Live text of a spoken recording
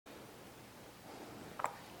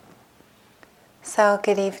So,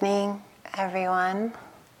 good evening, everyone.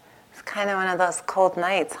 It's kind of one of those cold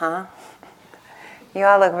nights, huh? You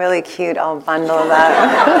all look really cute, all bundled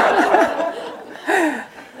up.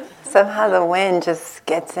 Somehow the wind just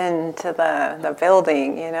gets into the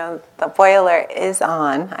building, you know. The boiler is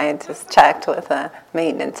on. I just checked with a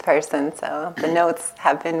maintenance person, so the notes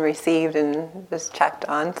have been received and just checked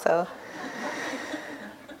on.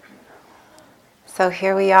 So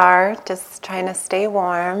here we are, just trying to stay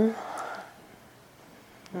warm.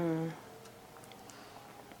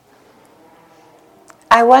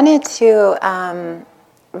 I wanted to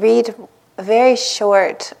read a very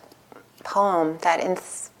short poem that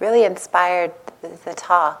really inspired the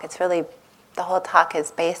talk. The whole talk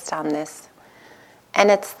is based on this. And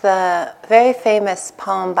it's the very famous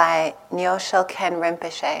poem by Nyosho Ken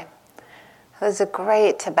Rinpoche, who was a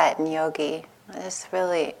great Tibetan yogi. Just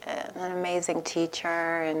really an amazing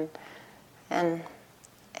teacher, and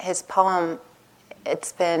his poem,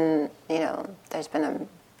 it's been, there's been a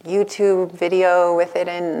YouTube video with it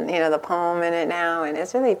in, the poem in it now, and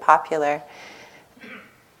it's really popular.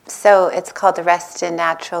 So it's called The Rest in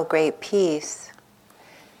Natural Great Peace.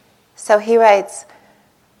 So he writes,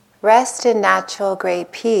 "Rest in natural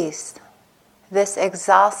great peace, this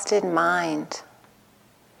exhausted mind,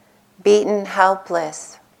 beaten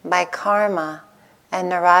helpless by karma and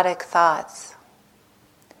neurotic thoughts,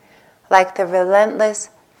 like the relentless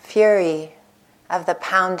fury of the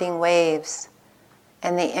pounding waves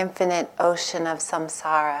in the infinite ocean of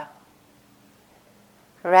samsara.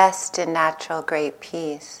 Rest in natural great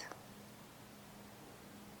peace."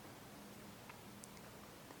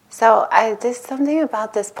 So there's something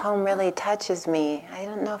about this poem really touches me. I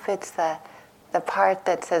don't know if it's the part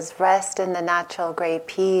that says rest in the natural great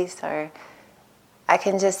peace, or I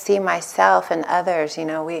can just see myself and others,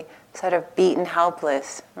 we sort of beaten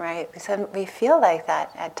helpless, right? We feel like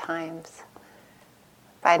that at times.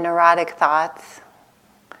 By neurotic thoughts,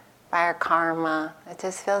 by our karma. It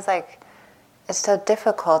just feels like it's so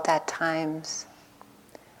difficult at times.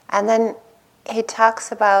 And then he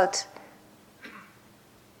talks about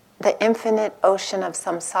the infinite ocean of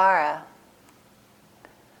samsara.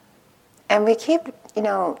 And we keep,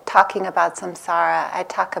 talking about samsara. I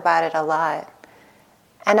talk about it a lot.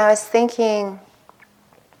 And I was thinking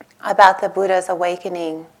about the Buddha's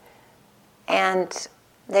awakening. And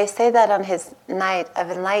they say that on his night of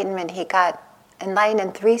enlightenment, he got enlightened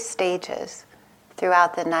in 3 stages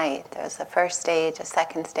throughout the night. There was a first stage, a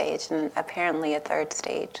second stage, and apparently a third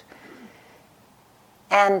stage.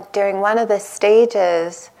 And during one of the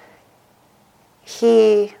stages,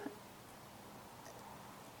 he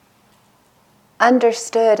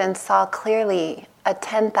understood and saw clearly a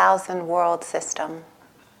 10,000 world system.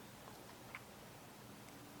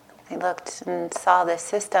 He looked and saw this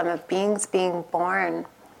system of beings being born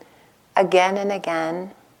again and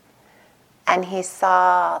again, and he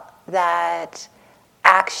saw that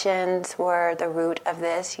actions were the root of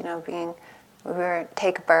this,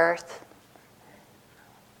 take birth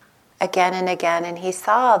again and again, and he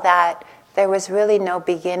saw that there was really no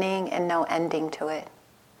beginning and no ending to it.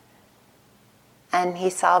 And he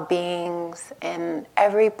saw beings in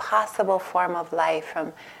every possible form of life,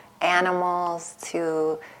 from animals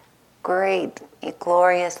to great,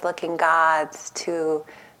 glorious looking gods, to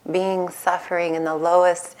beings suffering in the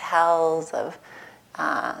lowest hells of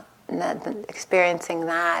experiencing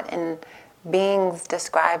that, and beings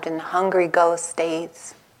described in hungry ghost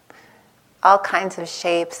states, all kinds of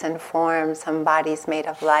shapes and forms, some bodies made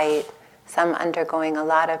of light, some undergoing a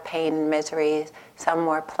lot of pain and misery, some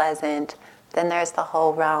more pleasant. Then there's the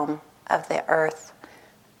whole realm of the earth.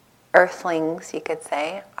 Earthlings, you could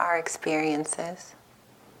say, our experiences.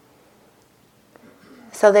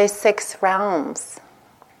 So there's 6 realms.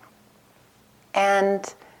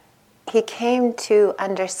 And he came to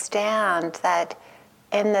understand that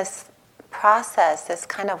in this process, this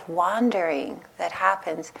kind of wandering that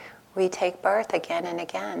happens, we take birth again and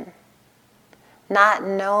again, not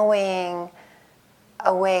knowing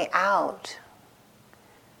a way out,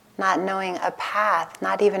 not knowing a path,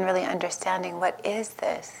 not even really understanding what is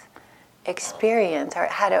this experience or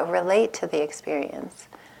how to relate to the experience.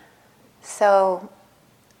 So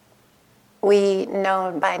we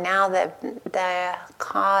know by now that the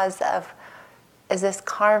cause is this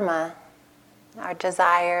karma, our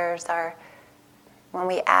desires, when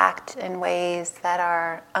we act in ways that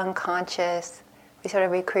are unconscious,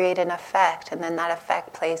 we create an effect, and then that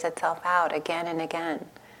effect plays itself out again and again,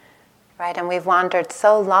 right? And we've wandered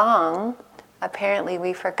so long, apparently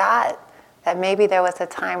we forgot that maybe there was a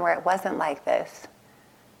time where it wasn't like this,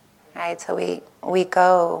 right? So we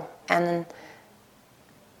go, and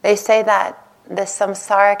they say that this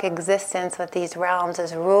samsaric existence with these realms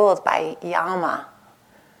is ruled by Yama.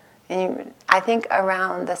 And I think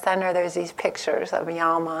around the center there's these pictures of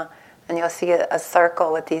Yama, and you'll see a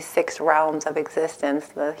circle with these 6 realms of existence,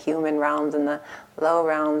 the human realms and the low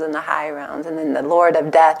realms and the high realms, and then the Lord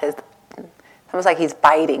of Death is almost like he's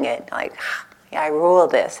biting it, like, yeah, I rule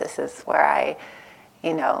this. This is where I,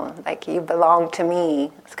 like you belong to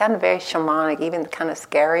me. It's kind of very shamanic, even kind of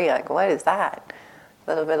scary. Like, what is that? A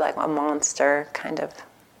little bit like a monster, kind of.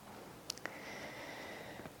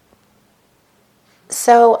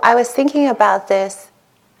 So I was thinking about this,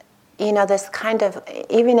 this kind of,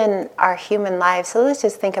 even in our human lives. So let's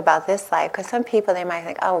just think about this life, because some people, they might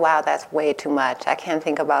think, oh, wow, that's way too much. I can't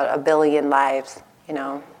think about a billion lives,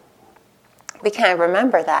 We can't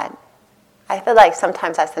remember that. I feel like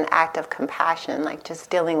sometimes that's an act of compassion, like just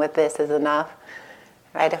dealing with this is enough,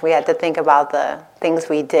 right? If we had to think about the things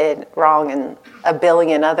we did wrong in a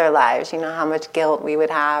billion other lives, how much guilt we would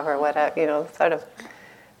have or whatever,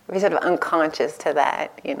 we're sort of unconscious to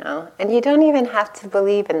that, And you don't even have to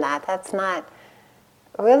believe in that. That's not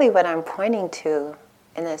really what I'm pointing to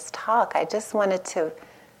in this talk. I just wanted to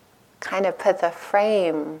kind of put the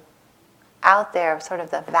frame out there of sort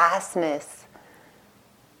of the vastness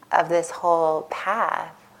of this whole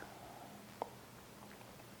path.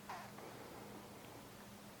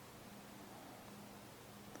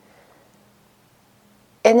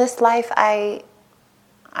 In this life, I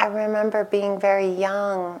remember being very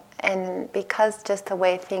young, and because just the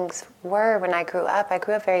way things were when I grew up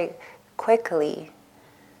very quickly,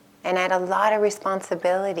 and I had a lot of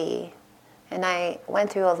responsibility, and I went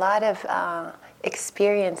through a lot of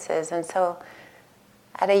experiences, and so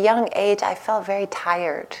at a young age, I felt very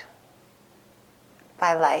tired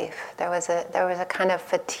by life. There was a kind of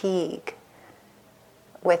fatigue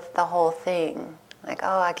with the whole thing. Like,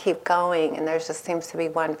 oh, I keep going, and there just seems to be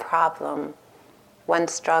one problem, one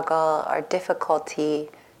struggle or difficulty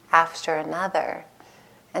after another.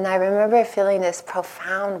 And I remember feeling this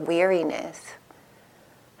profound weariness.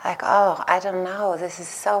 Like, oh, I don't know, this is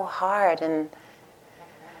so hard, and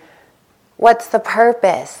what's the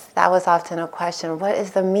purpose? That was often a question. What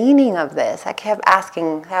is the meaning of this? I kept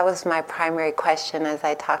asking. That was my primary question, as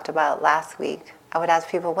I talked about last week. I would ask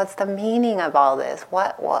people, what's the meaning of all this?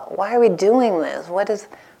 Why are we doing this?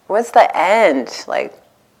 What's the end? Like,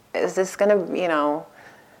 is this going to,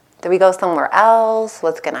 do we go somewhere else?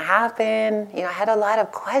 What's going to happen? I had a lot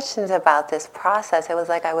of questions about this process. It was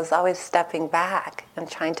like I was always stepping back and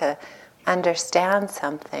trying to understand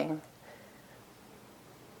something.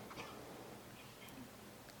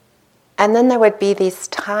 And then there would be these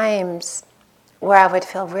times where I would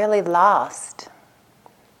feel really lost.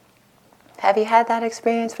 Have you had that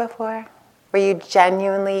experience before? Where you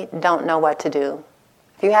genuinely don't know what to do?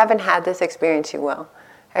 If you haven't had this experience, you will.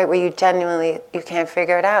 Right? Where you can't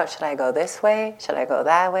figure it out. Should I go this way? Should I go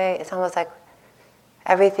that way? It's almost like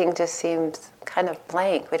everything just seems kind of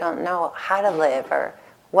blank. We don't know how to live or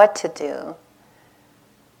what to do.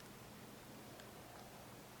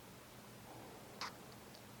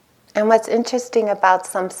 And what's interesting about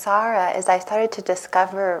samsara is I started to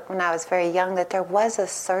discover when I was very young that there was a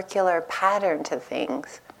circular pattern to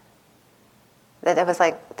things. That it was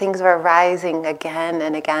like things were arising again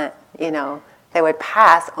and again, They would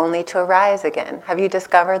pass only to arise again. Have you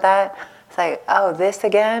discovered that? It's like, oh, this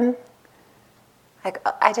again? Like,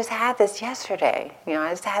 I just had this yesterday.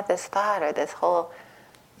 I just had this thought or this whole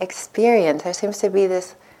experience. There seems to be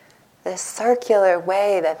this circular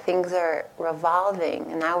way that things are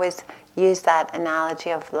revolving. And I always use that analogy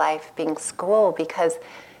of life being school, because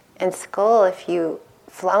in school, if you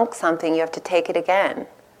flunk something, you have to take it again.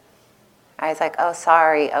 I was like, oh,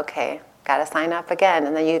 sorry, okay, got to sign up again.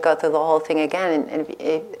 And then you go through the whole thing again. And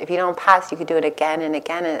if you don't pass, you could do it again and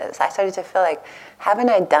again. And so I started to feel like, haven't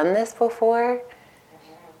I done this before?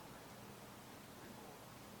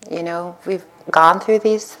 We've gone through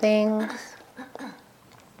these things.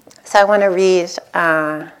 So I want to read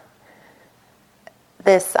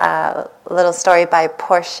this little story by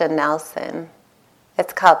Portia Nelson.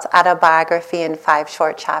 It's called Autobiography in 5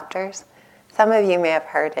 Short Chapters. Some of you may have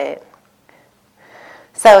heard it.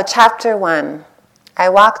 So chapter 1, I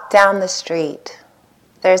walked down the street.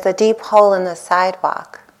 There's a deep hole in the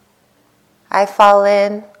sidewalk. I fall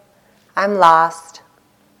in. I'm lost.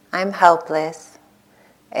 I'm helpless.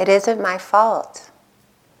 It isn't my fault.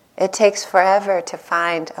 It takes forever to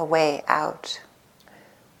find a way out.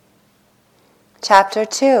 Chapter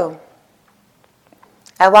 2.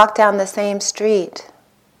 I walk down the same street.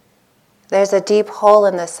 There's a deep hole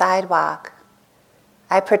in the sidewalk.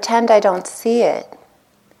 I pretend I don't see it.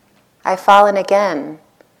 I fall in again.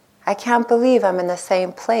 I can't believe I'm in the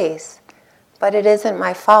same place. but it isn't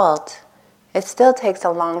my fault. It still takes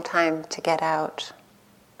a long time to get out.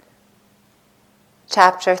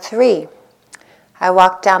 Chapter 3. I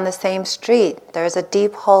walk down the same street. There's a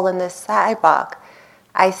deep hole in the sidewalk.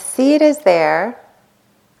 I see it is there.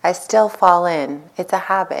 I still fall in. It's a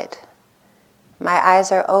habit. My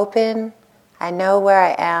eyes are open. I know where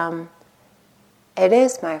I am. It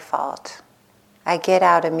is my fault. I get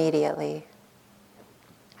out immediately.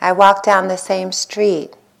 I walk down the same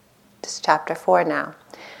street. This is chapter 4 now.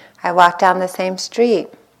 I walk down the same street.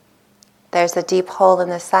 There's a deep hole in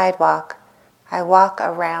the sidewalk. I walk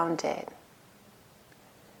around it.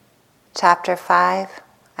 Chapter 5.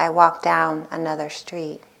 I walk down another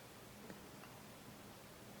street.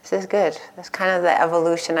 This is good. It's kind of the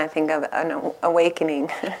evolution, I think, of an awakening,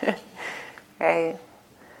 right?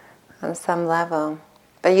 On some level.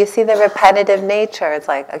 But you see the repetitive nature. It's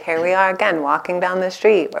like, okay, here we are again, walking down the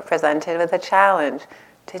street. We're presented with a challenge.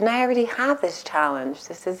 Didn't I already have this challenge?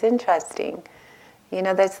 This is interesting. You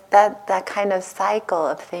know, there's that kind of cycle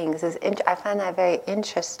of things. I find that very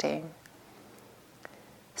interesting.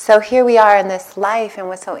 So here we are in this life, and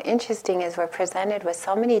what's so interesting is we're presented with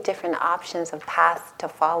so many different options of paths to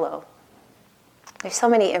follow. There's so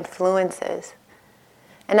many influences.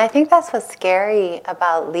 And I think that's what's scary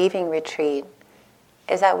about leaving retreat,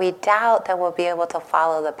 is that we doubt that we'll be able to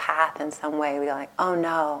follow the path in some way. We're like, oh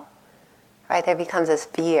no. Right? There becomes this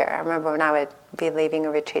fear. I remember when I would be leaving a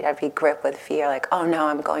retreat, I'd be gripped with fear, like, oh no,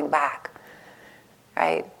 I'm going back.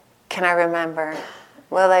 Right? Can I remember?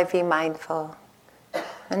 Will I be mindful?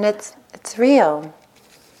 And it's real.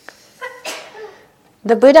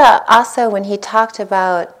 The Buddha also, when he talked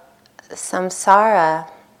about samsara,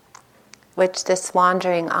 which this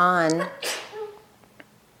wandering on,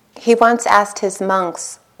 he once asked his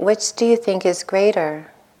monks, which do you think is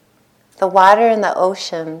greater, the water in the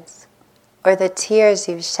oceans or the tears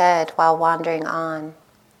you've shed while wandering on?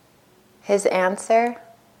 His answer,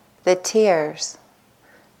 the tears.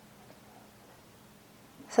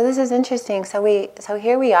 So this is interesting. So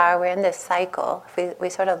here we are, we're in this cycle. If we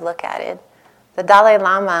sort of look at it. The Dalai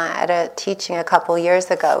Lama, at a teaching a couple years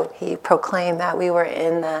ago, he proclaimed that we were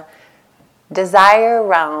in the desire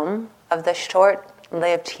realm of the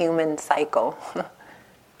short-lived human cycle.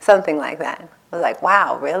 Something like that. I was like,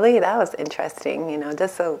 wow, really? That was interesting,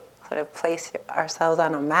 just to sort of place ourselves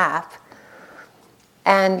on a map.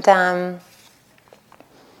 And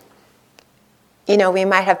we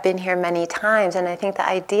might have been here many times, and I think the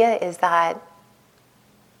idea is that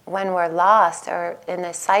when we're lost or in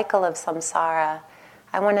a cycle of samsara,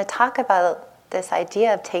 I want to talk about this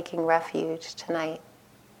idea of taking refuge tonight.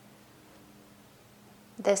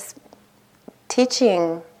 This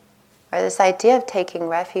teaching, or this idea of taking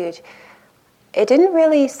refuge, it didn't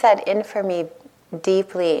really set in for me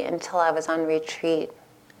deeply until I was on retreat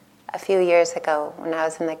a few years ago when I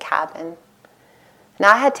was in the cabin.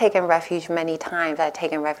 Now, I had taken refuge many times. I had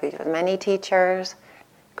taken refuge with many teachers,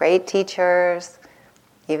 great teachers,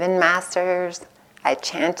 even masters. I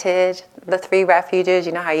chanted the 3 refuges.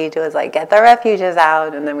 You know how you do is like, get the refuges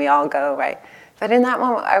out, and then we all go, right? But in that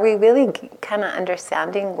moment, are we really kind of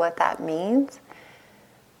understanding what that means?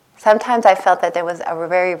 Sometimes I felt that there was a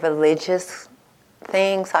very religious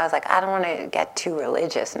thing, so I was like, I don't want to get too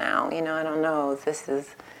religious now. I don't know if this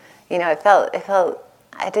is, it felt,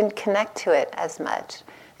 I didn't connect to it as much.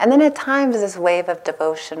 And then at times this wave of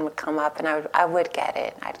devotion would come up, and I would get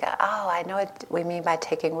it. I'd go, oh, I know what we mean by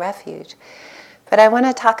taking refuge. But I want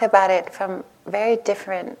to talk about it from very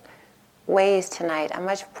different ways tonight, a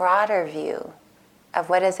much broader view of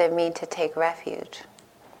what does it mean to take refuge.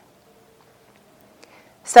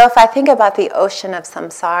 So if I think about the ocean of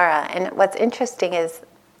samsara, and what's interesting is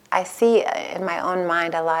I see in my own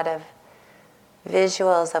mind a lot of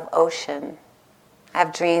visuals of ocean. I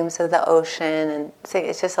have dreams of the ocean, and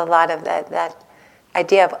it's just a lot of that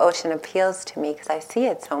idea of ocean appeals to me because I see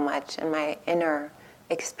it so much in my inner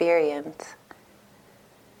experience.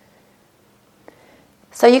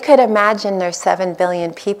 So you could imagine there's 7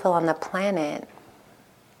 billion people on the planet.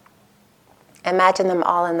 Imagine them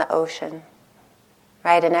all in the ocean,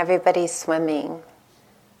 right? And everybody's swimming.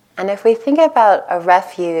 And if we think about a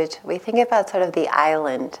refuge, we think about sort of the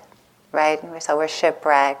island, right? So we're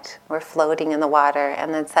shipwrecked, we're floating in the water,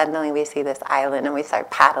 and then suddenly we see this island and we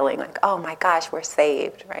start paddling like, oh my gosh, we're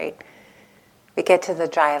saved, right? We get to the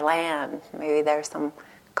dry land. Maybe there's some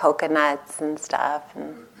coconuts and stuff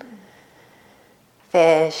and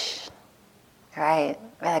fish, right?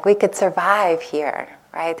 We're like, we could survive here,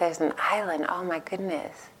 right? There's an island, oh my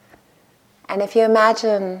goodness. And if you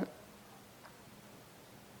imagine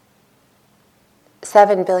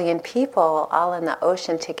 7 billion people all in the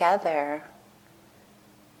ocean together,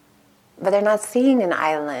 but they're not seeing an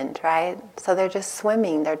island, right? So they're just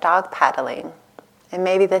swimming, they're dog paddling. And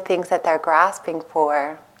maybe the things that they're grasping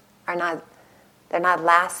for they're not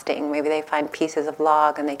lasting. Maybe they find pieces of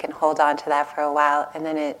log and they can hold on to that for a while and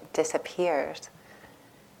then it disappears.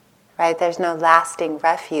 Right? There's no lasting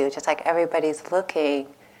refuge. It's like everybody's looking,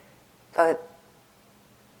 but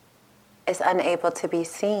is unable to be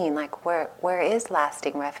seen. Like where is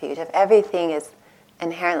lasting refuge? If everything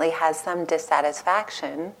inherently has some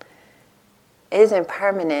dissatisfaction, is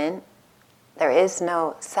impermanent, there is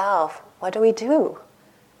no self, what do we do?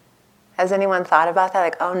 Has anyone thought about that?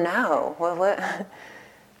 Like, oh no, well, what?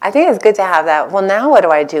 I think it's good to have that, well, now what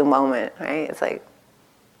do I do moment, right? It's like,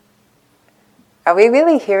 are we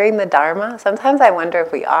really hearing the Dharma? Sometimes I wonder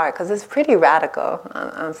if we are, because it's pretty radical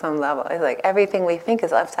on some level. It's like everything we think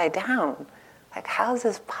is upside down. Like, how is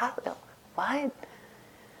this possible? What?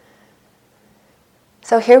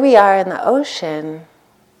 So here we are in the ocean,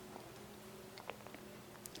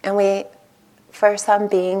 and for some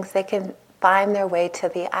beings, they can find their way to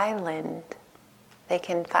the island. They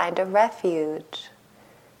can find a refuge.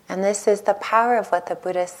 And this is the power of what the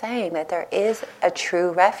Buddha is saying, that there is a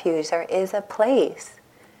true refuge, there is a place,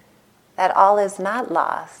 that all is not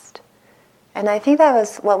lost. And I think that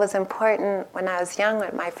was what was important when I was young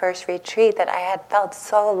at my first retreat, that I had felt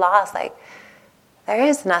so lost, like there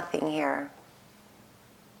is nothing here.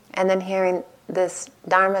 And then hearing this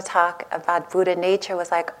Dharma talk about Buddha nature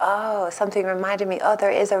was like, oh, something reminded me, oh,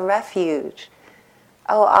 there is a refuge.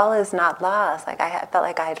 Oh, all is not lost. Like I felt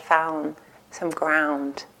like I had found some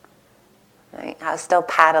ground. Right? I was still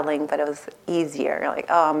paddling, but it was easier. Like,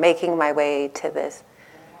 oh, I'm making my way to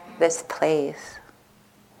this place.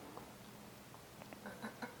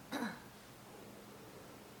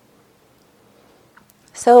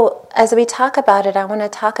 So as we talk about it, I want to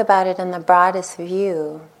talk about it in the broadest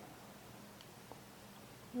view.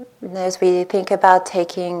 And as we think about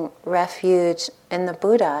taking refuge in the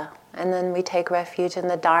Buddha, and then we take refuge in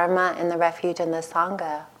the Dharma and the refuge in the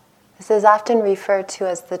Sangha. This is often referred to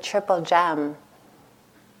as the triple gem.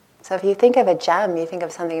 So if you think of a gem, you think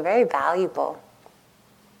of something very valuable.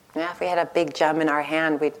 Yeah, if we had a big gem in our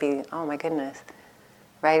hand, we'd be, oh my goodness,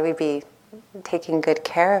 right? We'd be taking good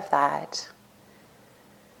care of that.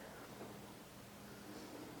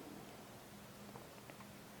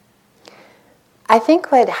 I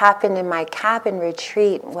think what happened in my cabin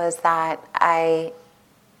retreat was that I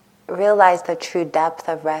realized the true depth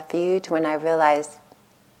of refuge when I realized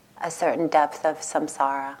a certain depth of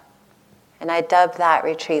samsara. And I dubbed that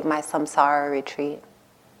retreat my samsara retreat.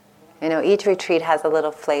 You know, each retreat has a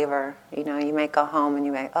little flavor. You know, you may go home and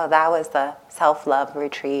you may, oh, that was the self-love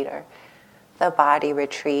retreat, or the body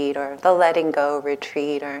retreat, or the letting go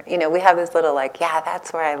retreat, or, you know, we have this little like, yeah,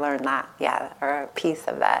 that's where I learned that, yeah, or a piece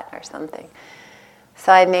of that or something.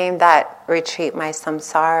 So I named that retreat my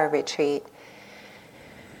samsara retreat.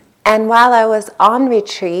 And while I was on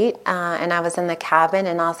retreat, and I was in the cabin,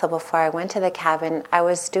 and also before I went to the cabin, I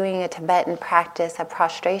was doing a Tibetan practice, a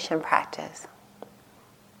prostration practice.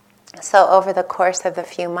 So over the course of the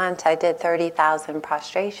few months, I did 30,000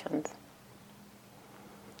 prostrations.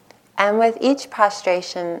 And with each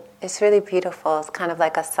prostration, it's really beautiful. It's kind of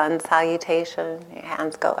like a sun salutation. Your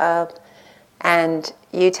hands go up, and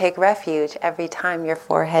you take refuge every time your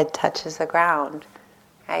forehead touches the ground.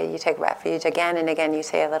 Right? You take refuge again and again. You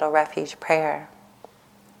say a little refuge prayer.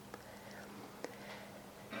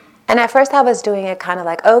 And at first I was doing it kind of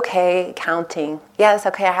like, okay, counting. Yes,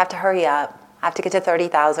 okay, I have to hurry up. I have to get to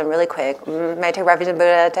 30,000 really quick. May take refuge in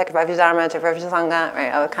Buddha, take refuge in Dharma, take refuge in Sangha.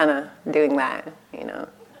 Right? I was kind of doing that, you know.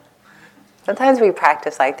 Sometimes we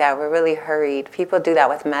practice like that. We're really hurried. People do that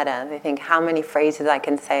with metta. They think, how many phrases I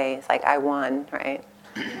can say? It's like, I won, right?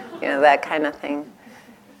 You know, that kind of thing.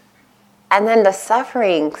 And then the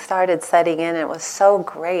suffering started setting in. It was so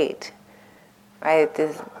great, right?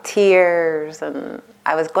 The tears, and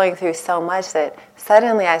I was going through so much that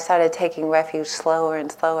suddenly I started taking refuge slower and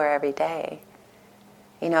slower every day.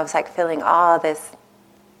 You know, it's like feeling all this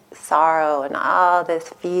sorrow and all this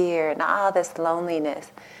fear and all this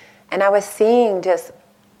loneliness. And I was seeing just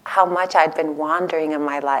how much I'd been wandering in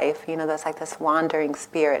my life. You know, there's like this wandering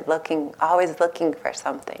spirit, always looking for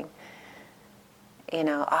something. You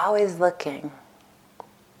know, always looking.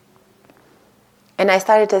 And I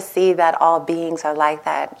started to see that all beings are like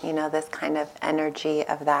that, you know, this kind of energy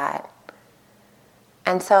of that.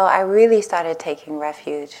 And so I really started taking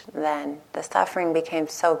refuge then. The suffering became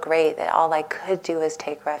so great that all I could do was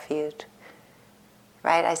take refuge.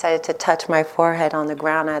 Right? I started to touch my forehead on the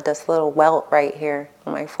ground. I had this little welt right here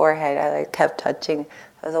on my forehead. I like kept touching.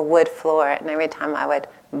 It was a wood floor, and every time I would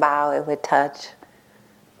bow, it would touch.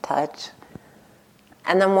 And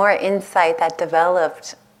And the more insight that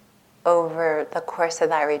developed over the course of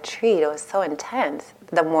that retreat, it was so intense,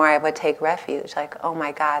 the more I would take refuge. Like, oh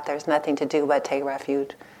my God, there's nothing to do but take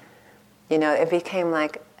refuge. It became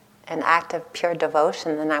like an act of pure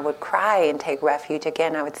devotion. Then I would cry and take refuge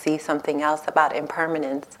again. I would see something else about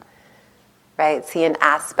impermanence, right? See an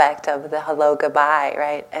aspect of the hello, goodbye,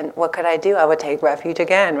 right? And what could I do? I would take refuge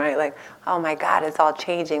again, right? Like, oh my God, it's all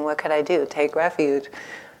changing. What could I do? Take refuge.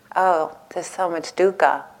 Oh, there's so much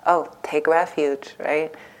dukkha. Oh, take refuge,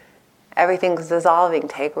 right? Everything's dissolving.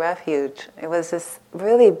 Take refuge. It was this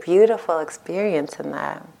really beautiful experience in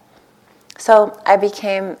that. So I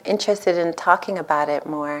became interested in talking about it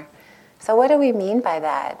more. So what do we mean by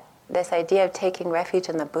that? This idea of taking refuge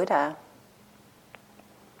in the Buddha.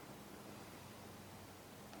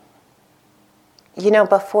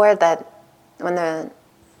 Before that, when the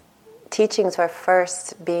teachings were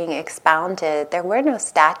first being expounded, there were no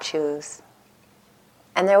statues,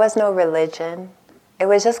 and there was no religion. It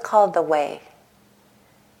was just called the way.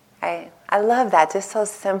 I love that, just so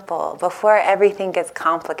simple. Before everything gets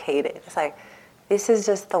complicated, it's like, this is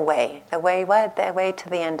just the way. The way what? The way to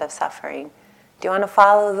the end of suffering. Do you want to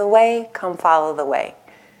follow the way? Come follow the way.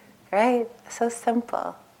 Right? So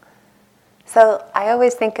simple. So I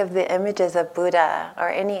always think of the images of Buddha or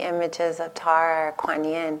any images of Tara or Kuan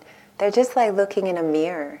Yin. They're just like looking in a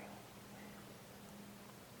mirror.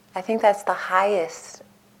 I think that's the highest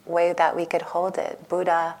way that we could hold it.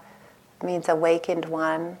 Buddha means awakened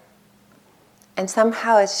one. And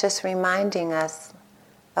somehow it's just reminding us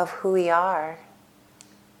of who we are.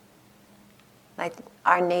 Like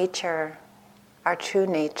our nature, our true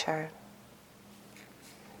nature.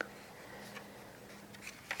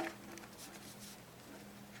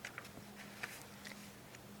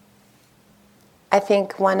 I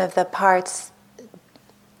think one of the parts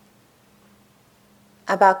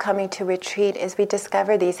about coming to retreat is we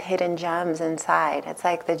discover these hidden gems inside. It's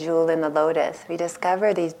like the jewel in the lotus. We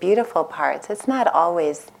discover these beautiful parts. It's not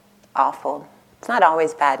always awful. It's not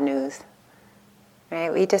always bad news.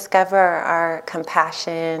 Right? We discover our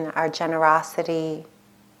compassion, our generosity.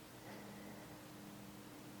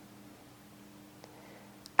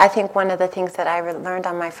 I think one of the things that I learned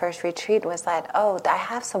on my first retreat was that, oh, I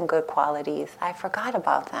have some good qualities. I forgot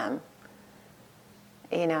about them.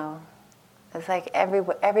 It's like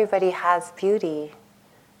everybody has beauty.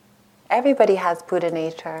 Everybody has Buddha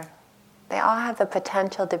nature. They all have the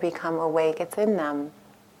potential to become awake. It's in them.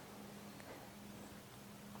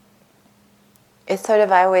 It's sort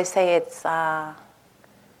of, I always say it's in our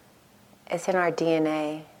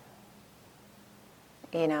DNA.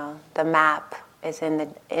 The map is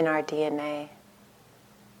in our DNA.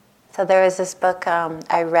 So there was this book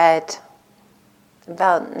I read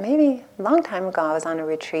about maybe a long time ago. I was on a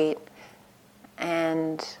retreat,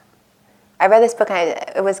 and I read this book.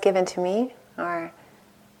 It was given to me, and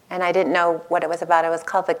I didn't know what it was about. It was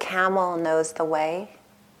called "The Camel Knows the Way,"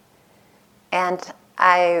 and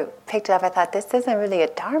I picked it up. I thought, this isn't really a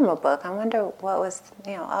Dharma book. I wonder what was,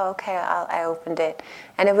 oh, okay, I opened it.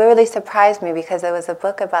 And it really surprised me because it was a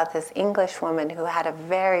book about this English woman who had a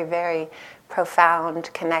very, very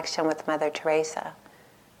profound connection with Mother Teresa.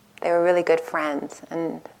 They were really good friends,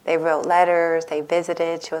 and they wrote letters, they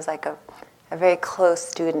visited. She was like a very close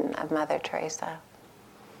student of Mother Teresa.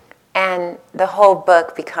 And the whole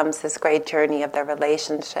book becomes this great journey of their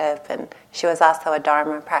relationship, and she was also a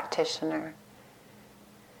Dharma practitioner.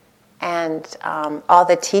 And all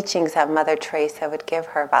the teachings that Mother Teresa would give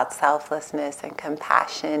her about selflessness and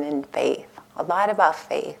compassion and faith, a lot about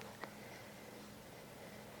faith.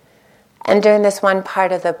 And during this one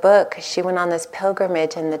part of the book, she went on this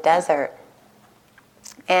pilgrimage in the desert.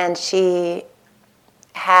 And she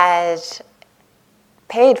had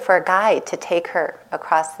paid for a guide to take her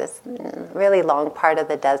across this really long part of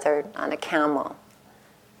the desert on a camel.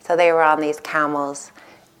 So they were on these camels.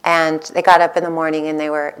 And they got up in the morning and they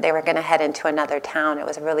were going to head into another town. It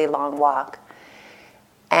was a really long walk.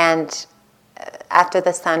 And after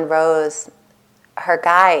the sun rose, her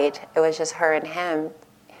guide, it was just her and him,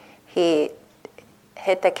 he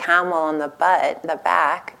hit the camel on the butt, the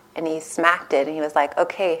back, and he smacked it. And he was like,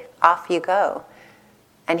 okay, off you go.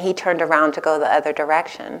 And he turned around to go the other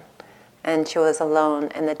direction. And she was alone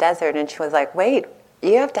in the desert. And she was like, wait,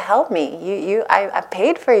 you have to help me. I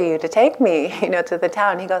paid for you to take me, to the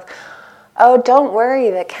town. He goes, oh, don't worry,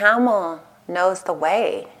 the camel knows the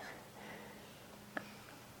way.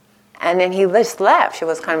 And then he just left. She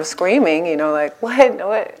was kind of screaming, like, what?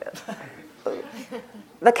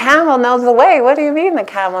 The camel knows the way. What do you mean the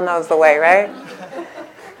camel knows the way, right?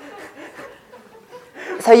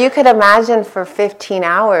 So you could imagine for 15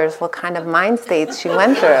 hours what kind of mind states she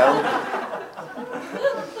went through.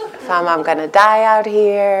 from I'm going to die out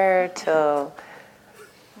here to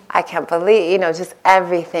I can't believe, just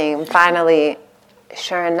everything. Finally,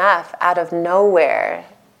 sure enough, out of nowhere,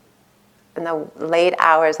 in the late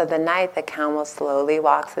hours of the night, the camel slowly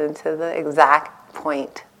walks into the exact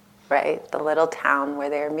point, right? The little town where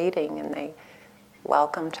they're meeting, and they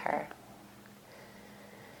welcomed her.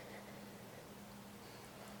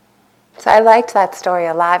 So I liked that story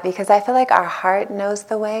a lot because I feel like our heart knows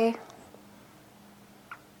the way.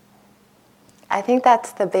 I think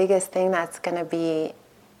that's the biggest thing that's going to be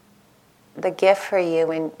the gift for you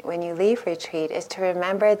when you leave retreat, is to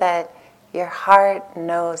remember that your heart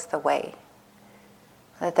knows the way.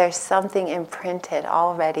 That there's something imprinted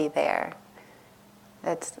already there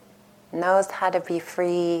that knows how to be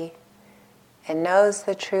free and knows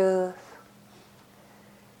the truth.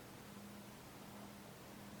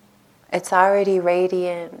 It's already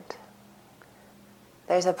radiant.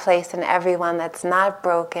 There's a place in everyone that's not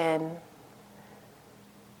broken,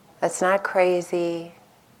 that's not crazy,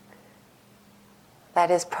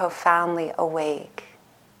 that is profoundly awake.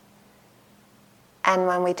 And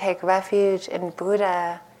when we take refuge in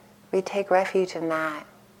Buddha, we take refuge in that.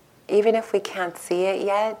 Even if we can't see it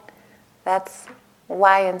yet, that's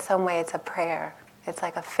why in some way it's a prayer. It's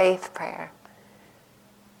like a faith prayer.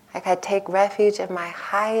 Like I take refuge in my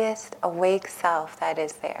highest awake self that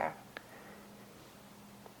is there.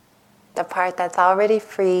 The part that's already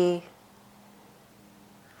free.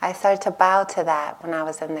 I started to bow to that when I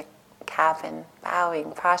was in the cabin,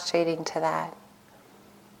 bowing, prostrating to that.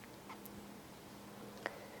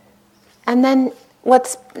 And then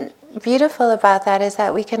what's beautiful about that is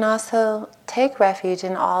that we can also take refuge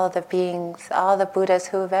in all the beings, all the Buddhas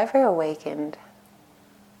who have ever awakened.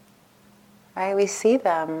 Right? We see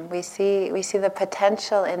them. We see the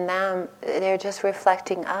potential in them. They're just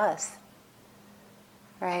reflecting us.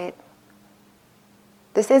 Right?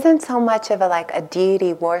 This isn't so much of a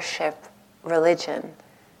deity worship religion.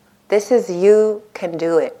 This is you can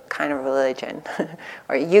do it kind of religion.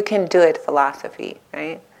 Or you can do it philosophy,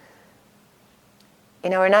 right?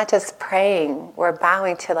 We're not just praying, we're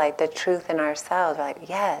bowing to the truth in ourselves. We're like,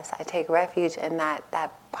 yes, I take refuge in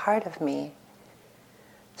that part of me.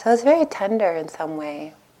 So it's very tender in some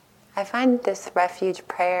way. I find this refuge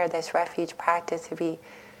prayer, this refuge practice to be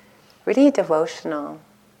really devotional.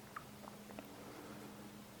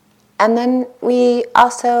 And then we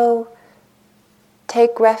also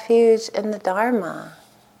take refuge in the Dharma.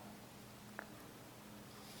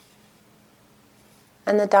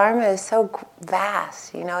 And the Dharma is so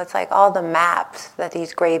vast, it's like all the maps that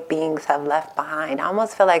these great beings have left behind. I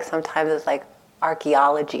almost feel like sometimes it's like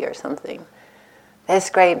archaeology or something. This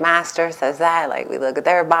great master says that, we look at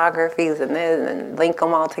their biographies and this and link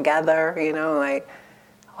them all together,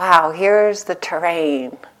 wow, here's the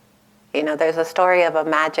terrain. There's a story of a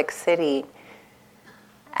magic city,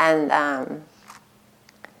 and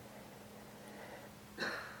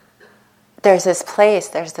there's this place,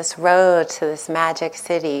 there's this road to this magic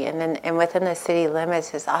city, and within the city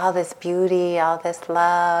limits is all this beauty, all this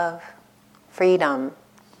love, freedom,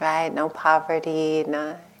 right? No poverty,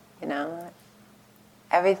 no,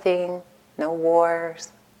 everything, no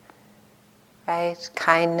wars, right?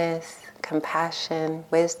 Kindness, compassion,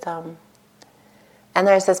 wisdom. And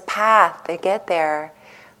there's this path to get there,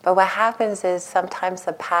 but what happens is sometimes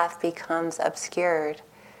the path becomes obscured.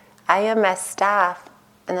 IMS staff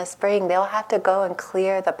in the spring, they'll have to go and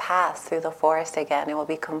clear the path through the forest again. It will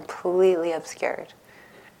be completely obscured,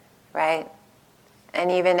 right? And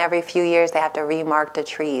even every few years they have to remark the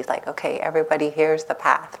trees, okay, everybody, here's the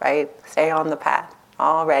path, right? Stay on the path,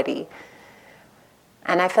 all ready.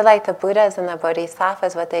 And I feel like the Buddhas and the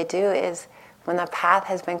Bodhisattvas, what they do is when the path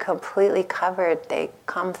has been completely covered, they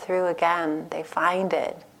come through again, they find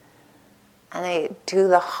it. And they do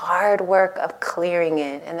the hard work of clearing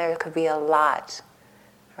it, and there could be a lot.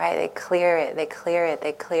 Right? They clear it, they clear it,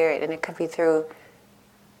 they clear it. And it could be through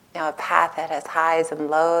a path that has highs and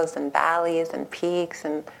lows and valleys and peaks,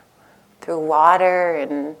 and through water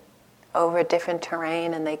and over different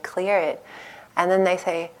terrain, and they clear it. And then they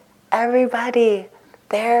say, everybody,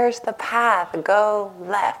 there's the path, go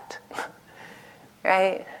left.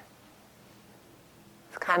 Right?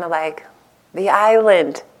 It's kind of like the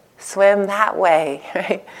island, swim that way,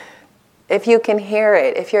 right? If you can hear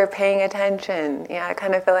it, if you're paying attention, I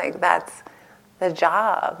kind of feel like that's the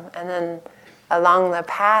job. And then along the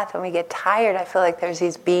path, when we get tired, I feel like there's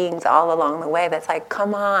these beings all along the way that's like,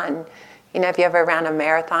 come on. If you ever ran a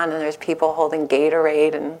marathon and there's people holding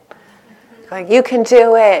Gatorade and you can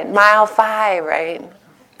do it, mile 5, right?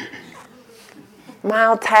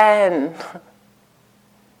 Mile 10.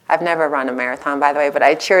 I've never run a marathon, by the way, but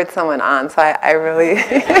I cheered someone on, so I really,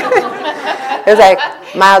 it was like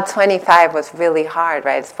mile 25 was really hard,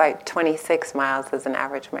 right? It's like 26 miles is an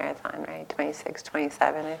average marathon, right? 26,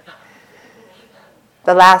 27. I think.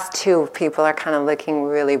 The last two people are kind of looking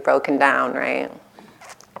really broken down, right?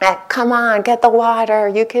 Like, come on, get the water,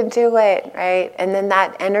 you can do it, right? And then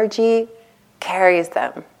that energy carries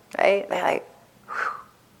them, right? They're like,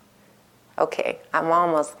 okay, I'm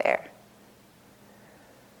almost there.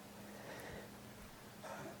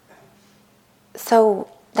 So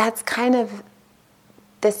that's kind of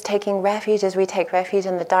this taking refuge, as we take refuge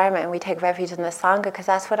in the Dharma and we take refuge in the Sangha, because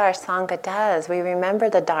that's what our Sangha does. We remember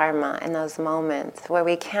the Dharma in those moments where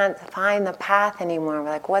we can't find the path anymore. We're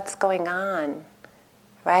like, what's going on?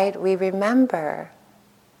 Right? We remember.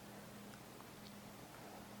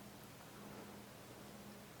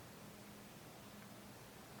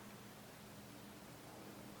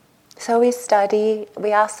 So we study,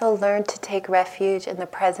 we also learn to take refuge in the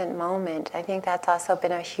present moment. I think that's also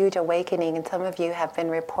been a huge awakening, and some of you have been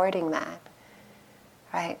reporting that.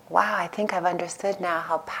 Right? Wow, I think I've understood now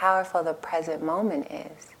how powerful the present moment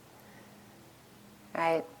is.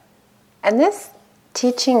 Right? And this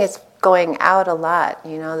teaching is going out a lot,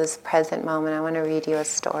 this present moment. I want to read you a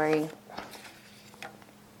story.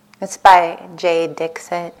 It's by J.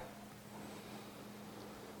 Dixit.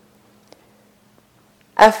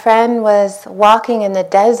 A friend was walking in the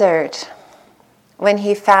desert when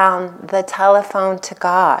he found the telephone to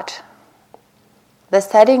God. The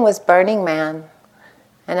setting was Burning Man,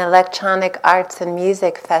 an electronic arts and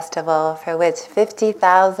music festival for which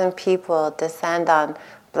 50,000 people descend on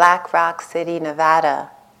Black Rock City,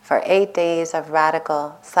 Nevada, for 8 days of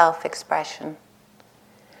radical self-expression.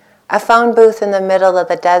 A phone booth in the middle of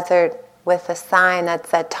the desert with a sign that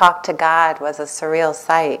said "Talk to God" was a surreal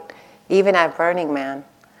sight, even at Burning Man.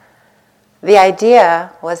 The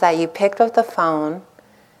idea was that you picked up the phone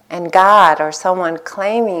and God, or someone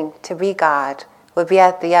claiming to be God, would be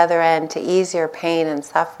at the other end to ease your pain and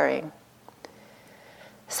suffering.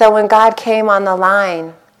 So when God came on the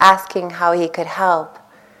line asking how he could help,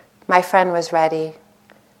 my friend was ready.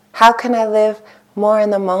 How can I live more in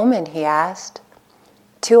the moment, he asked.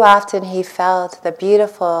 Too often he felt the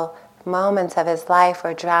beautiful moments of his life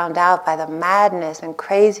were drowned out by the madness and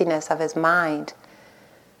craziness of his mind.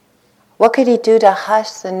 What could he do to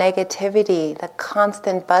hush the negativity, the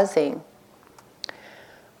constant buzzing?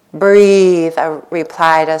 Breathe,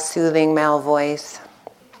 replied a soothing male voice.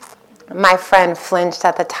 My friend flinched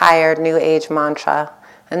at the tired New Age mantra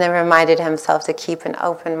and then reminded himself to keep an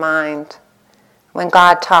open mind. When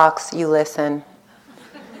God talks, you listen.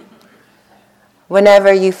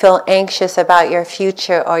 Whenever you feel anxious about your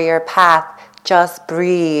future or your path, just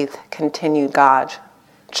breathe, continued God.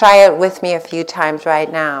 Try it with me a few times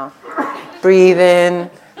right now. Breathe in,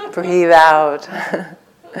 breathe out.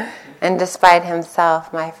 And despite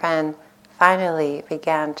himself, my friend finally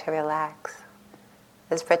began to relax.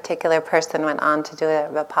 This particular person went on to do a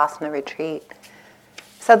Vipassana retreat.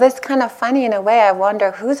 So this is kind of funny in a way. I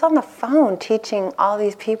wonder who's on the phone teaching all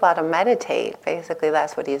these people how to meditate. Basically,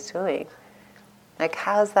 that's what he's doing. Like,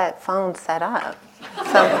 how's that phone set up?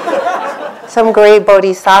 Some great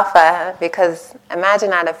bodhisattva, because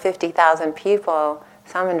imagine out of 50,000 people,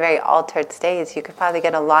 some in very altered states, you could probably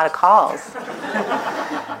get a lot of calls.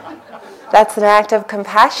 That's an act of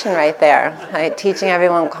compassion right there, right? Teaching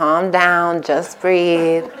everyone, calm down, just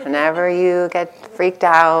breathe, whenever you get freaked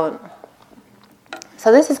out.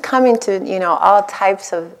 So this is coming to, all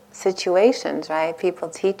types of situations, right? People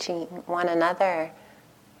teaching one another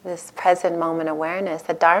this present moment awareness.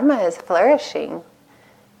 The Dharma is flourishing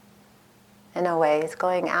in a way. It's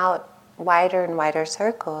going out wider and wider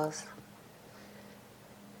circles.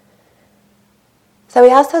 So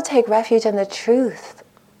we also take refuge in the truth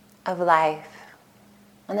of life.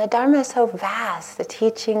 And the Dharma is so vast. The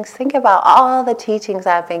teachings, think about all the teachings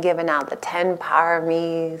that have been given out, the 10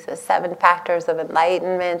 paramis, the 7 factors of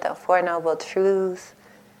enlightenment, the 4 noble truths,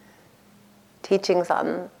 teachings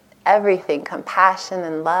on everything, compassion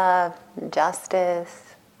and love, and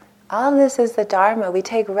justice. All this is the Dharma. We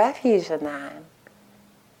take refuge in that.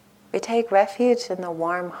 We take refuge in the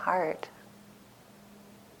warm heart.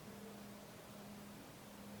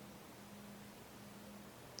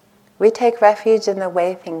 We take refuge in the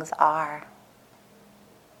way things are.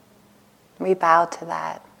 We bow to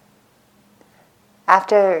that.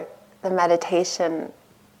 After the meditation,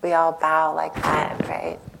 we all bow like that,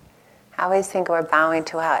 right? I always think we're bowing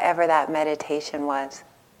to however that meditation was.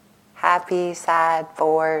 Happy, sad,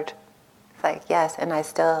 bored. It's like, yes, and I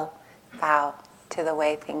still bow to the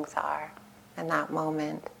way things are in that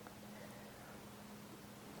moment.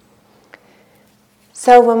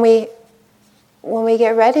 So when we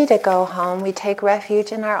get ready to go home, we take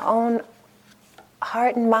refuge in our own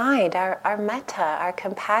heart and mind, our metta, our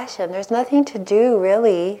compassion. There's nothing to do,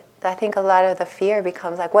 really. I think a lot of the fear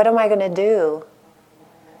becomes like, what am I going to do?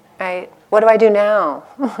 Right? What do I do now?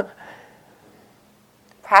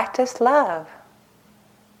 Practice love.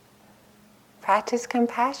 Practice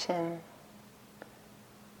compassion.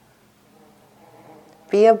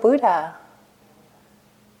 Be a Buddha.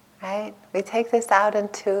 Right? We take this out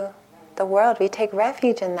into the world. We take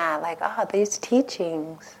refuge in that, like, these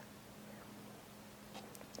teachings.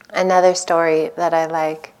 Another story that I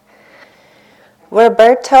like.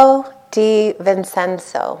 Roberto Di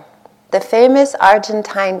Vincenzo, the famous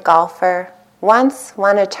Argentine golfer, once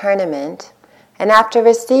won a tournament, and after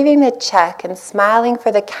receiving the check and smiling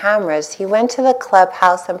for the cameras, he went to the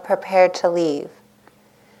clubhouse and prepared to leave.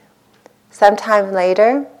 Sometime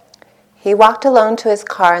later, he walked alone to his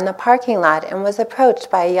car in the parking lot and was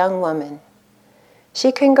approached by a young woman.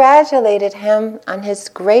 She congratulated him on his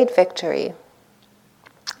great victory,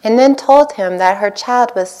 and then told him that her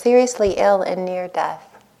child was seriously ill and near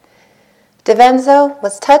death. DiVenzo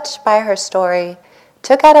was touched by her story,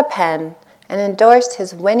 took out a pen, and endorsed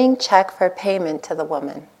his winning check for payment to the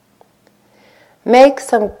woman. "Make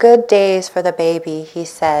some good days for the baby," he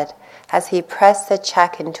said, as he pressed the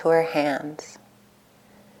check into her hands.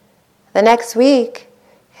 The next week,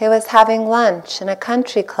 he was having lunch in a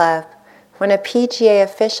country club when a PGA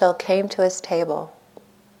official came to his table.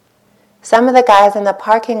 "Some of the guys in the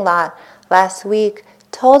parking lot last week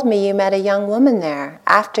told me you met a young woman there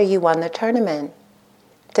after you won the tournament."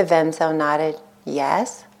 DiVenzo nodded.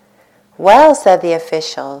 "Yes." "Well," said the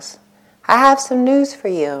officials, "I have some news for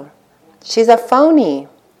you. She's a phony.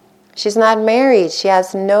 She's not married. She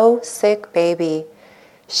has no sick baby.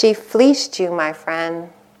 She fleeced you, my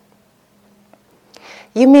friend."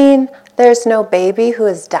 "You mean there's no baby who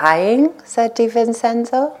is dying?" said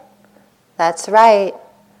DiVincenzo. "That's right."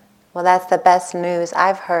 "Well, that's the best news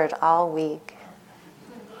I've heard all week."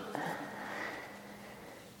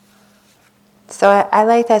 So I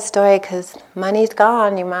like that story because money's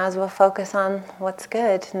gone. You might as well focus on what's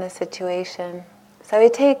good in the situation. So we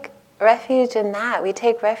take refuge in that. We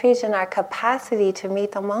take refuge in our capacity to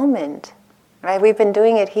meet the moment. Right? We've been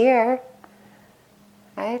doing it here.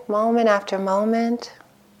 Right? Moment after moment.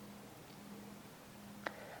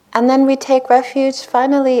 And then we take refuge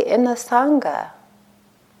finally in the Sangha.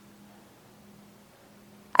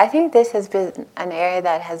 I think this has been an area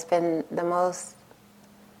that has been the most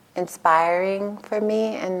inspiring for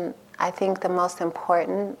me, and I think the most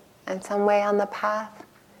important in some way on the path.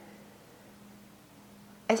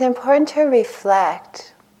 It's important to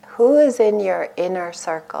reflect who is in your inner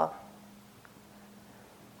circle,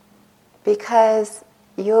 because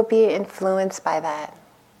you'll be influenced by that,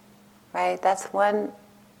 right? That's one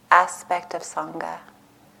aspect of Sangha.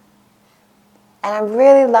 And I'm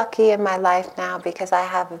really lucky in my life now because I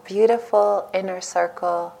have a beautiful inner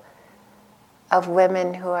circle of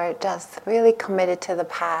women who are just really committed to the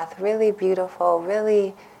path, really beautiful,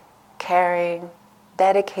 really caring,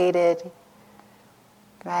 dedicated,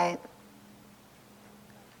 right?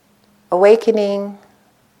 Awakening,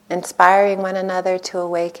 inspiring one another to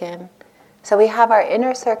awaken. So we have our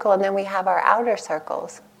inner circle and then we have our outer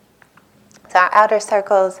circles. So our outer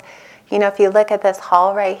circles, if you look at this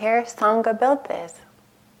hall right here, Sangha built this.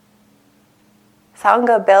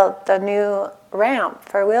 Sangha built the new ramp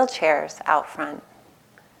for wheelchairs out front.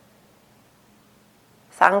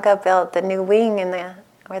 Sangha built the new wing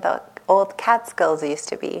where the old Catskills used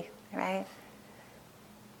to be, right?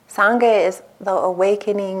 Sangha is the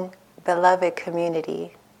awakening, beloved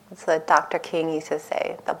community. That's what Dr. King used to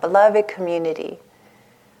say, the beloved community.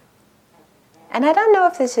 And I don't know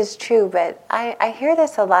if this is true, but I hear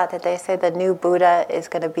this a lot, that they say the new Buddha is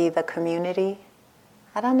going to be the community.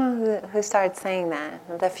 I don't know who started saying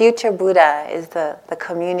that. The future Buddha is the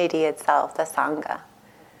community itself, the Sangha.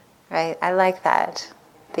 Right? I like that.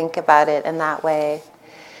 Think about it in that way.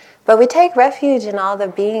 But we take refuge in all the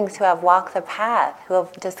beings who have walked the path, who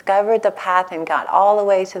have discovered the path and got all the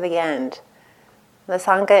way to the end. The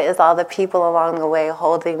Sangha is all the people along the way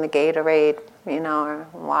holding the Gatorade, or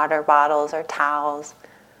water bottles or towels.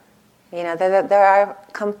 There are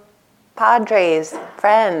compadres,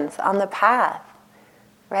 friends on the path,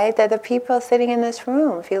 right? They're the people sitting in this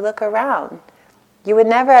room. If you look around, you would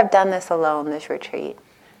never have done this alone, this retreat,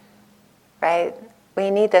 right?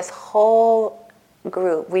 We need this whole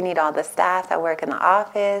group. We need all the staff that work in the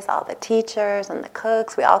office, all the teachers and the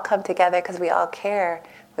cooks. We all come together because we all care.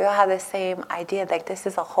 We all have the same idea, like this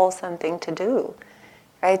is a wholesome thing to do,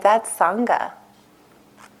 right? That's Sangha.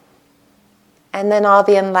 And then all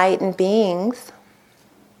the enlightened beings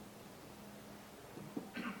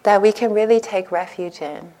that we can really take refuge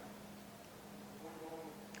in.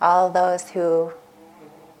 All those who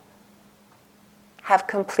have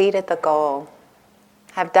completed the goal,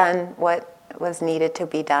 have done what was needed to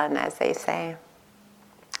be done, as they say.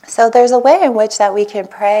 So there's a way in which that we can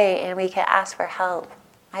pray and we can ask for help.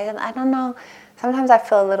 I don't know, sometimes I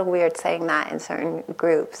feel a little weird saying that in certain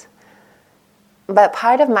groups. But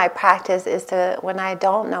part of my practice is to, when I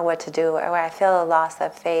don't know what to do, or when I feel a loss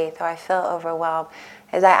of faith, or I feel overwhelmed,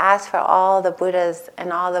 is I ask for all the Buddhas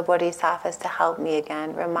and all the Bodhisattvas to help me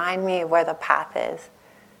again, remind me of where the path is.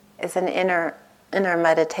 It's an inner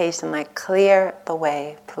meditation, like clear the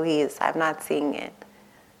way, please, I'm not seeing it.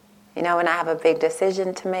 You know, when I have a big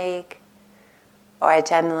decision to make, or I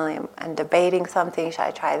genuinely am debating something, should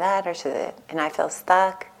I try that, or should it, and I feel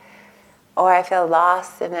stuck, or I feel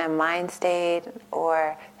lost in a mind state,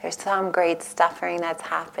 or there's some great suffering that's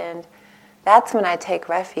happened, that's when I take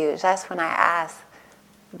refuge. That's when I ask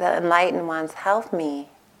the enlightened ones, help me,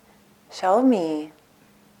 show me,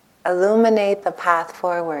 illuminate the path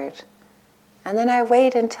forward. And then I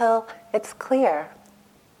wait until it's clear.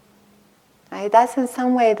 Right? That's in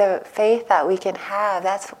some way the faith that we can have.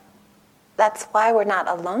 That's why we're not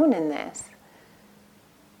alone in this.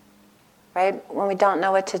 Right? When we don't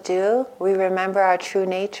know what to do, we remember our true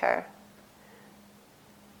nature.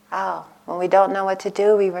 Oh, when we don't know what to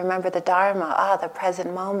do, we remember the Dharma. Oh, the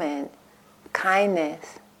present moment,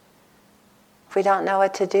 kindness. If we don't know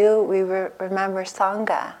what to do, we remember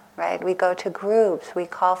Sangha. Right? We go to groups, we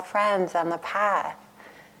call friends on the path.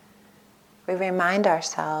 We remind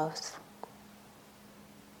ourselves.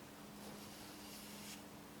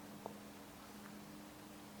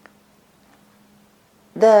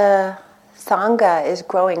 The Sangha is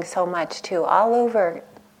growing so much too. All over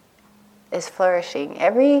is flourishing.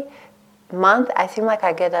 Every month I seem like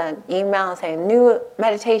I get an email saying, new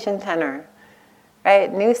meditation center.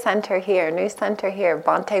 Right, new center here, new center here.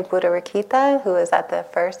 Bhante Buddharakkhita, who is at the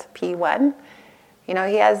first P1, you know,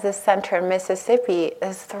 he has this center in Mississippi,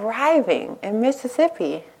 is thriving in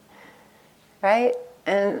Mississippi, right?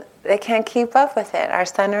 And they can't keep up with it. Our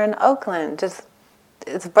center in Oakland just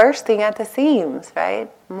is bursting at the seams, right?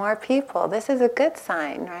 More people. This is a good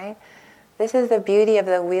sign, right? This is the beauty of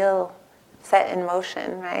the wheel set in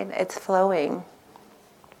motion, right? It's flowing.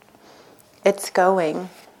 It's going.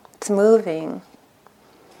 It's moving.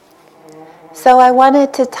 So I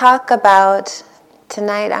wanted to talk about,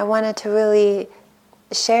 tonight I wanted to really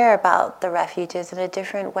share about the refuges in a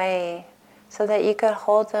different way so that you could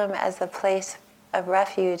hold them as a place of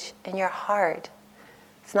refuge in your heart.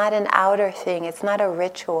 It's not an outer thing, it's not a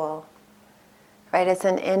ritual, right? It's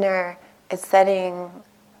an inner, it's setting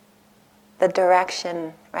the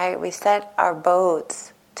direction, right? We set our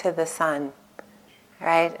boats to the sun,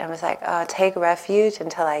 right? And it's like, oh, take refuge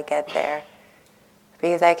until I get there.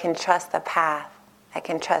 Because I can trust the path. I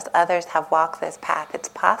can trust others have walked this path. It's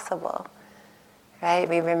possible, right?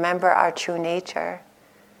 We remember our true nature.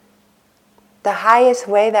 The highest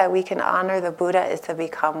way that we can honor the Buddha is to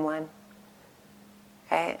become one,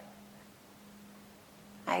 right?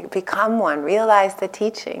 I become one, realize the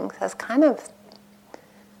teachings. That's kind of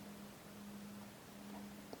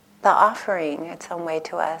the offering in some way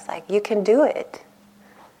to us. Like, you can do it.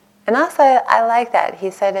 And also, I like that.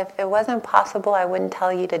 He said, if it wasn't possible, I wouldn't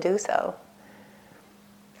tell you to do so.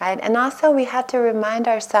 Right? And also, we have to remind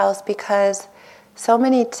ourselves, because so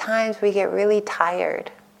many times we get really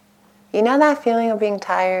tired. You know that feeling of being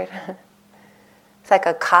tired? It's like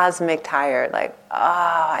a cosmic tired. Like,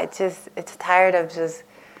 it's tired of just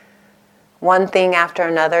one thing after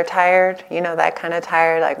another tired. You know, that kind of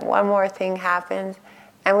tired, like one more thing happens.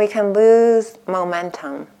 And we can lose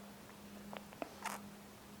momentum.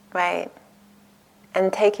 Right?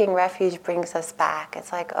 And taking refuge brings us back.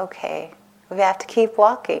 It's like, okay, we have to keep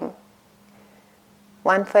walking.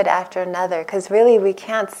 One foot after another. Because really we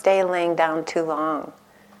can't stay laying down too long.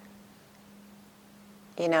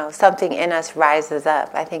 You know, something in us rises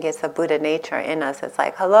up. I think it's the Buddha nature in us. It's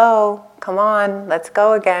like, hello, come on, let's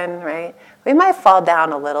go again, right? We might fall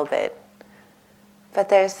down a little bit. But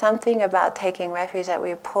there's something about taking refuge that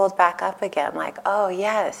we're pulled back up again. Like, oh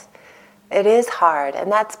yes, it is hard,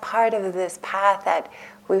 and that's part of this path that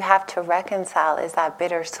we have to reconcile, is that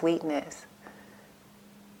bittersweetness.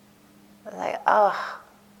 Like, oh,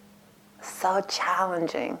 so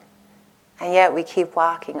challenging. And yet we keep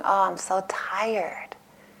walking. Oh, I'm so tired.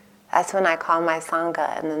 That's when I call my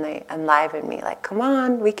Sangha, and then they enliven me. Like, come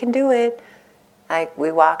on, we can do it. Like,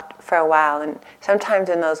 we walked for a while, and sometimes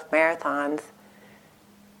in those marathons,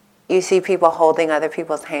 you see people holding other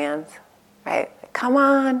people's hands, right? Come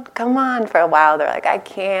on, come on. For a while, they're like, I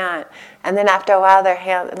can't. And then after a while, their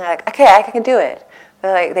hands, and they're like, okay, I can do it.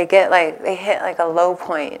 They hit like a low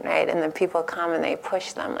point, right? And then people come and they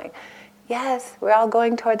push them like, yes, we're all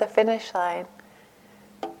going toward the finish line.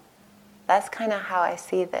 That's kind of how I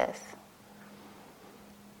see this.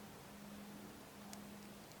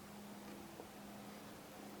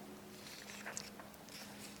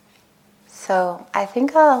 So I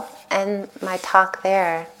think I'll end my talk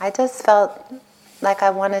there. I just felt like I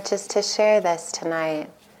wanted just to share this tonight.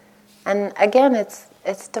 And again,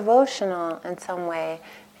 it's devotional in some way.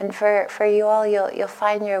 And for you all, you'll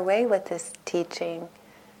find your way with this teaching.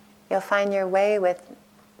 You'll find your way with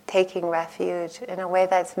taking refuge in a way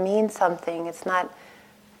that means something. It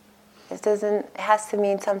has to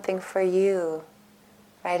mean something for you,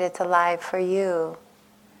 right? It's alive for you.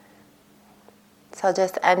 So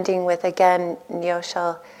just ending with, again,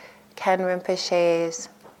 Nyoshul Ken Rinpoche's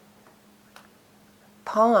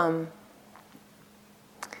poem,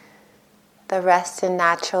 the rest in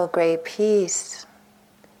natural great peace.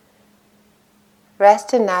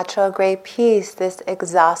 Rest in natural great peace, this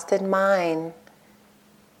exhausted mind,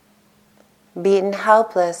 beaten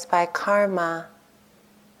helpless by karma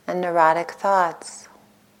and neurotic thoughts,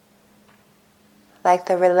 like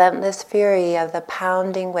the relentless fury of the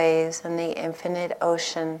pounding waves in the infinite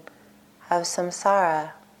ocean of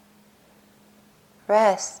samsara.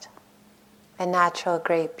 Rest in natural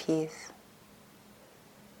great peace.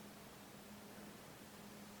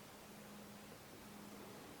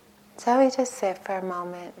 So we just sit for a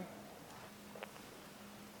moment.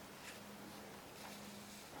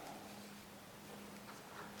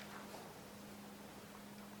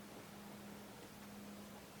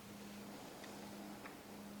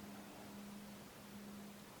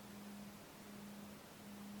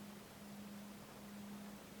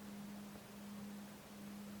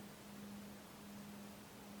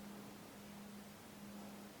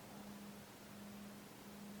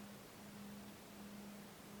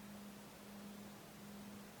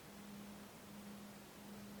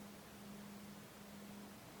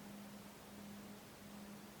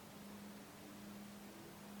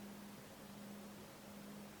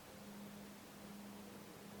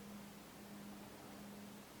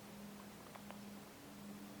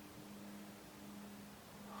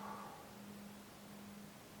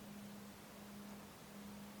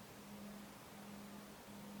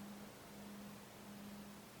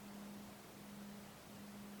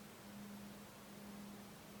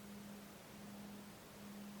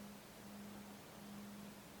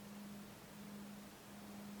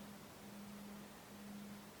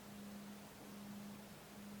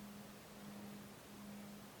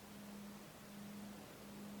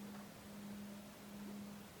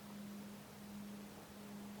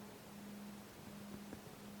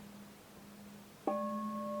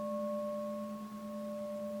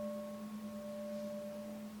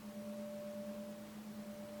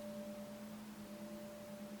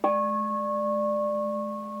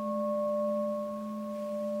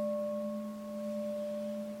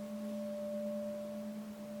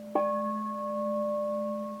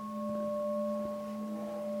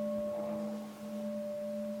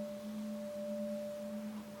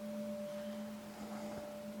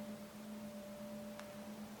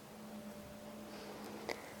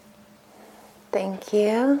 Thank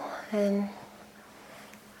you. And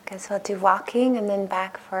I guess we'll do walking and then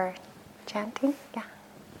back for chanting. Yeah.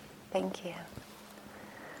 Thank you.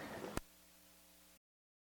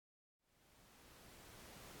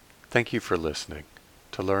 Thank you for listening.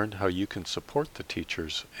 To learn how you can support the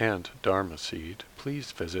teachers and Dharma Seed,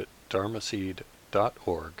 please visit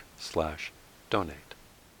dharmaseed.org/donate.